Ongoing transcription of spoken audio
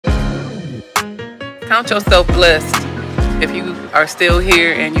Count yourself blessed if you are still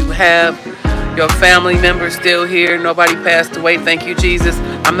here and you have your family members still here. Nobody passed away. Thank you, Jesus.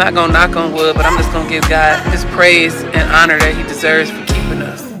 I'm not going to knock on wood, but I'm just going to give God his praise and honor that he deserves for keeping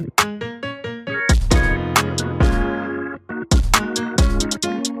us.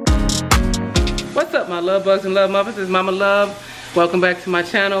 What's up, my love bugs and love muffins? It's Mama Love. Welcome back to my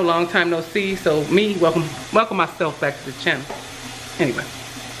channel. Long time no see. So me, welcome myself back to the channel. Anyway,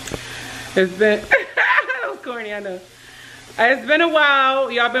 it's been that was corny, I know. It's been a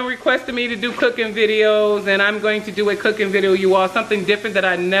while. Y'all been requesting me to do cooking videos, and I'm going to do a cooking video, you all. Something different that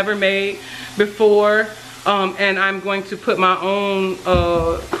I never made before, and I'm going to put my own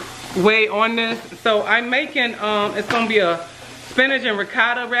way on this. So I'm making it's gonna be a spinach and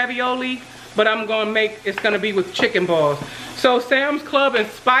ricotta ravioli, but I'm gonna make it's gonna be with chicken balls. So Sam's Club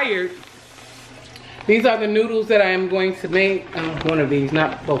inspired. These are the noodles that I am going to make. One of these,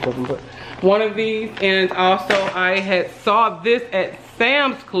 not both of them, but one of these. And also I had saw this at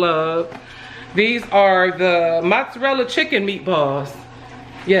Sam's Club. These are the mozzarella chicken meatballs.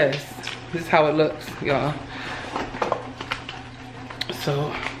 Yes, this is how it looks, y'all.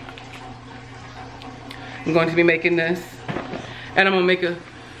 So I'm going to be making this, and I'm gonna make a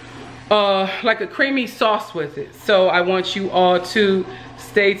like a creamy sauce with it. So I want you all to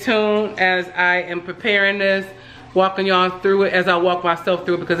stay tuned as I am preparing this, walking y'all through it as I walk myself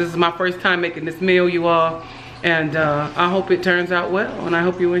through it, because this is my first time making this meal, you all. And I hope it turns out well, and I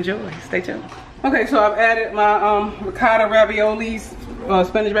hope you enjoy. Stay tuned. Okay, so I've added my ricotta raviolis,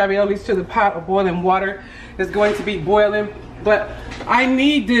 spinach raviolis to the pot of boiling water. It's going to be boiling, but I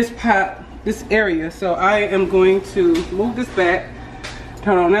need this pot, this area, so I am going to move this back,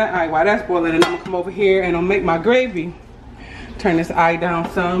 turn on that eye while that's boiling, and I'm gonna come over here and I'll make my gravy. Turn this eye down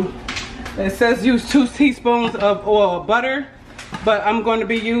some. It says use 2 teaspoons of oil or butter, but I'm going to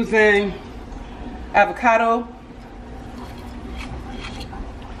be using avocado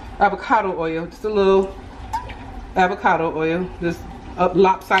oil, just a little avocado oil, just a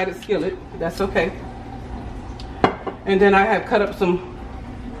lopsided skillet, that's okay. And then I have cut up some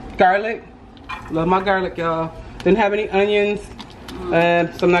garlic. Love my garlic, y'all. Didn't have any onions,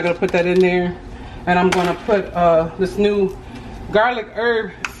 so I'm not gonna put that in there. And I'm gonna put this new garlic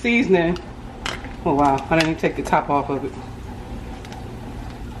herb seasoning. Oh wow, I didn't even take the top off of it.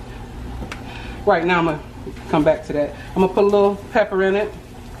 Right now I'm gonna come back to that. I'm gonna put a little pepper in it.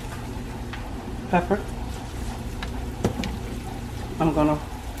 Pepper. I'm gonna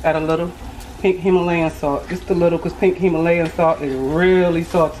add a little pink Himalayan salt. Just a little, because pink Himalayan salt is really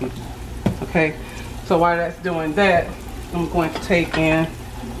salty. Okay, so while that's doing that, I'm going to take in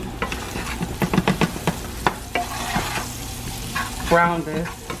brown this.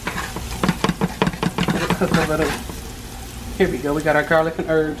 Let it cook a little. Here we go. We got our garlic and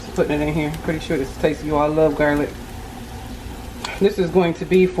herbs. Putting it in here. Pretty sure this tastes. You all love garlic. This is going to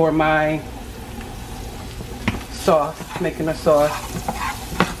be for my sauce. Making a sauce.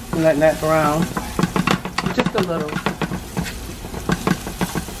 And letting that brown. Just a little.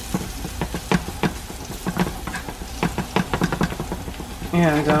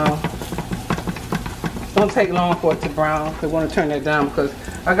 And don't take long for it to brown. I want to turn that down because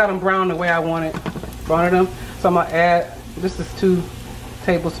I got them brown the way I wanted them. So I'm gonna add, this is 2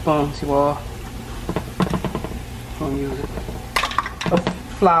 tablespoons, you all. I'm gonna use it. Of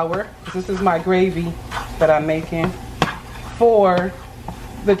flour. This is my gravy that I'm making for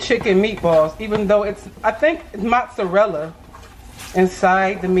the chicken meatballs. Even though it's, I think it's mozzarella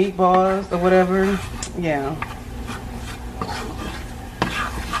inside the meatballs or whatever. Yeah.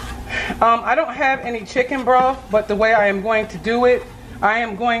 I don't have any chicken broth, but the way I am going to do it, I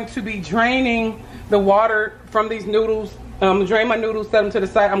am going to be draining the water from these noodles. Drain my noodles, set them to the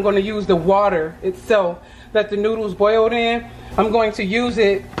side. I'm going to use the water itself that the noodles boiled in. I'm going to use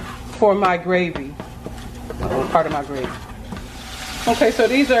it for my gravy, part of my gravy. Okay, so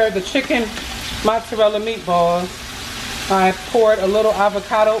these are the chicken mozzarella meatballs. I poured a little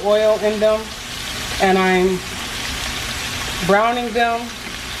avocado oil in them, and I'm browning them,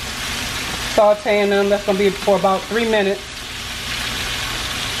 sauteing them. That's going to be for about 3 minutes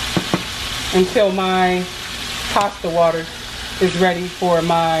until my pasta water is ready for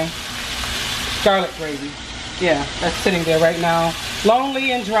my garlic gravy. Yeah, that's sitting there right now,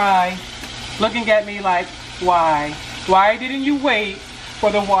 lonely and dry, looking at me like, why? Why didn't you wait for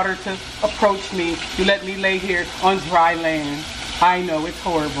the water to approach me? You let me lay here on dry land. I know it's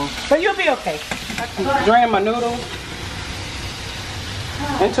horrible, but you'll be okay. Drain my noodles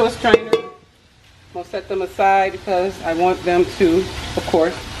into a strainer. I'm gonna set them aside because I want them to, of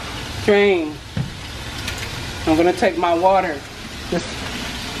course, drain. I'm gonna take my water, just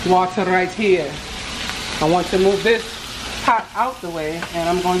water right here. I want to move this pot out the way, and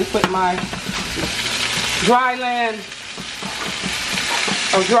I'm going to put my dry land,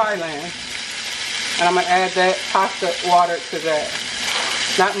 and I'm going to add that pasta water to that.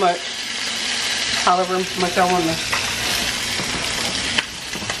 Not much, however much I want to.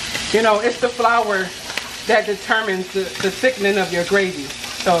 You know, it's the flour that determines the thickening of your gravy.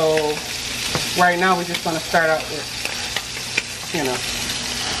 So right now we're just going to start out with, you know,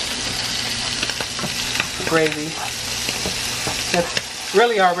 gravy that's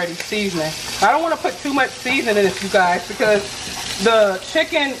really already seasoning. I don't want to put too much seasoning in this, you guys, because the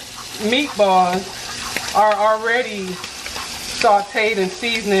chicken meatballs are already sauteed and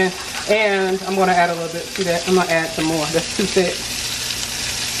seasoning, and I'm going to add a little bit. See that? I'm going to add some more. That's too thick.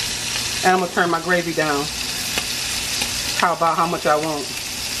 And I'm going to turn my gravy down. How about how much I want?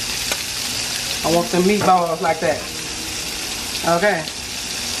 I want some meatballs like that. Okay.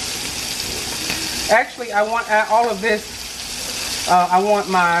 Actually, I want all of this. I want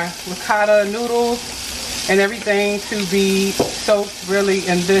my ricotta noodles and everything to be soaked really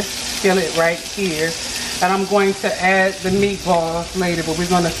in this skillet right here. And I'm going to add the meatballs later, but we're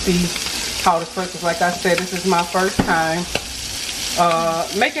going to see how this works. Like I said, this is my first time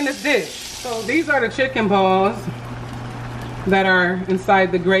making this dish. So these are the chicken balls that are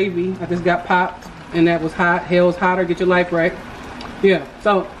inside the gravy. I just got popped, and that was hot. Hell's hotter. Get your life right. Yeah.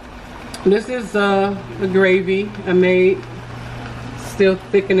 So this is the gravy I made. Still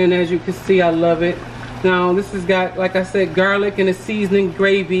thickening, as you can see. I love it. Now this has got, like I said, garlic and a seasoning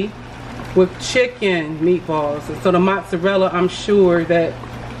gravy with chicken meatballs. And so the mozzarella, I'm sure that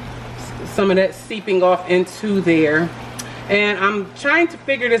some of that seeping off into there. And I'm trying to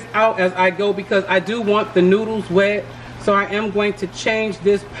figure this out as I go, because I do want the noodles wet. So I am going to change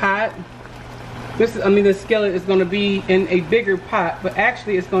this pot. The skillet is going to be in a bigger pot, but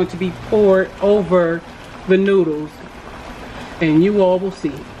actually it's going to be poured over the noodles. And you all will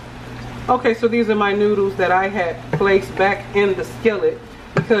see. Okay, so these are my noodles that I had placed back in the skillet,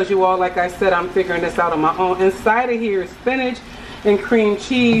 because you all, like I said, I'm figuring this out on my own. Inside of here is spinach and cream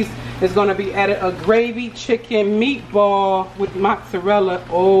cheese. Is going to be added a gravy chicken meatball with mozzarella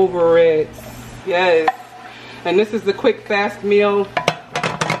over it. Yes. And this is the quick fast meal.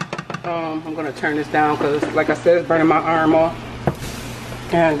 I'm going to turn this down because, like I said, it's burning my arm off.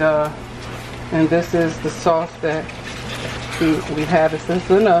 And this is the sauce that we have. This is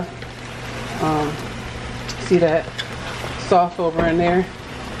enough. See that sauce over in there?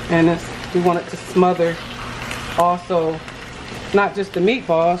 And we want it to smother also, not just the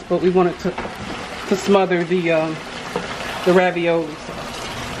meatballs, but we want it to smother the ravioli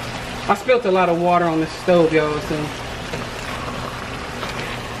sauce. I spilled a lot of water on the stove, y'all, so,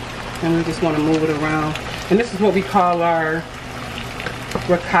 and we just want to move it around. And this is what we call our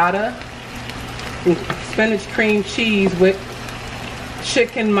ricotta and spinach cream cheese with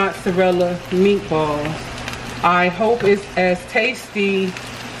chicken mozzarella meatballs. I hope it's as tasty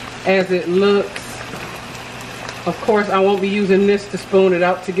as it looks. Of course, I won't be using this to spoon it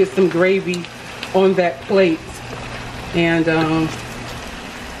out to get some gravy on that plate. And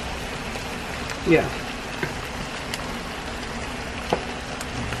yeah.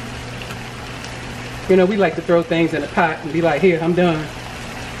 You know, we like to throw things in a pot and be like, here, I'm done.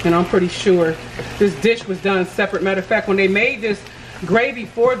 And I'm pretty sure this dish was done separate. Matter of fact, when they made this gravy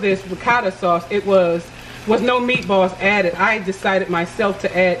for this ricotta sauce, it was no meatballs added. I decided myself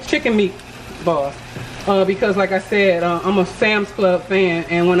to add chicken meatballs. Because like I said, I'm a Sam's Club fan,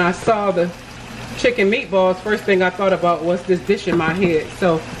 and when I saw the chicken meatballs, first thing I thought about was this dish in my head.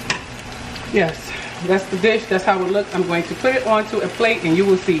 So yes, that's the dish. That's how it looks. I'm going to put it onto a plate and you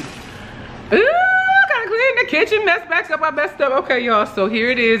will see. Ooh, gotta clean the kitchen, mess back up. I messed up. Okay, y'all, so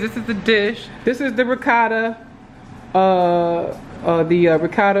here it is. This is the dish. This is the ricotta,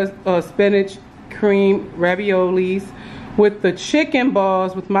 ricotta spinach cream raviolis with the chicken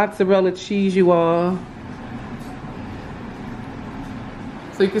balls with mozzarella cheese, you all.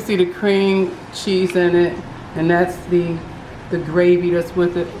 So you can see the cream cheese in it, and that's the gravy that's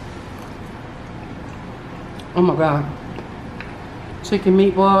with it. Oh my God. Chicken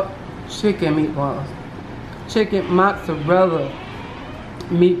meatballs, chicken mozzarella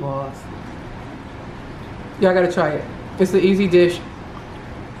meatballs. Y'all gotta try it. It's an easy dish.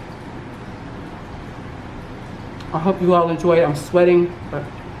 I hope you all enjoy it. I'm sweating, but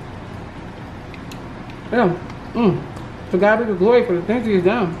yeah. To God be the glory for the things He has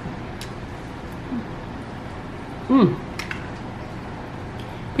done.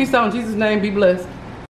 Peace out in Jesus' name. Be blessed.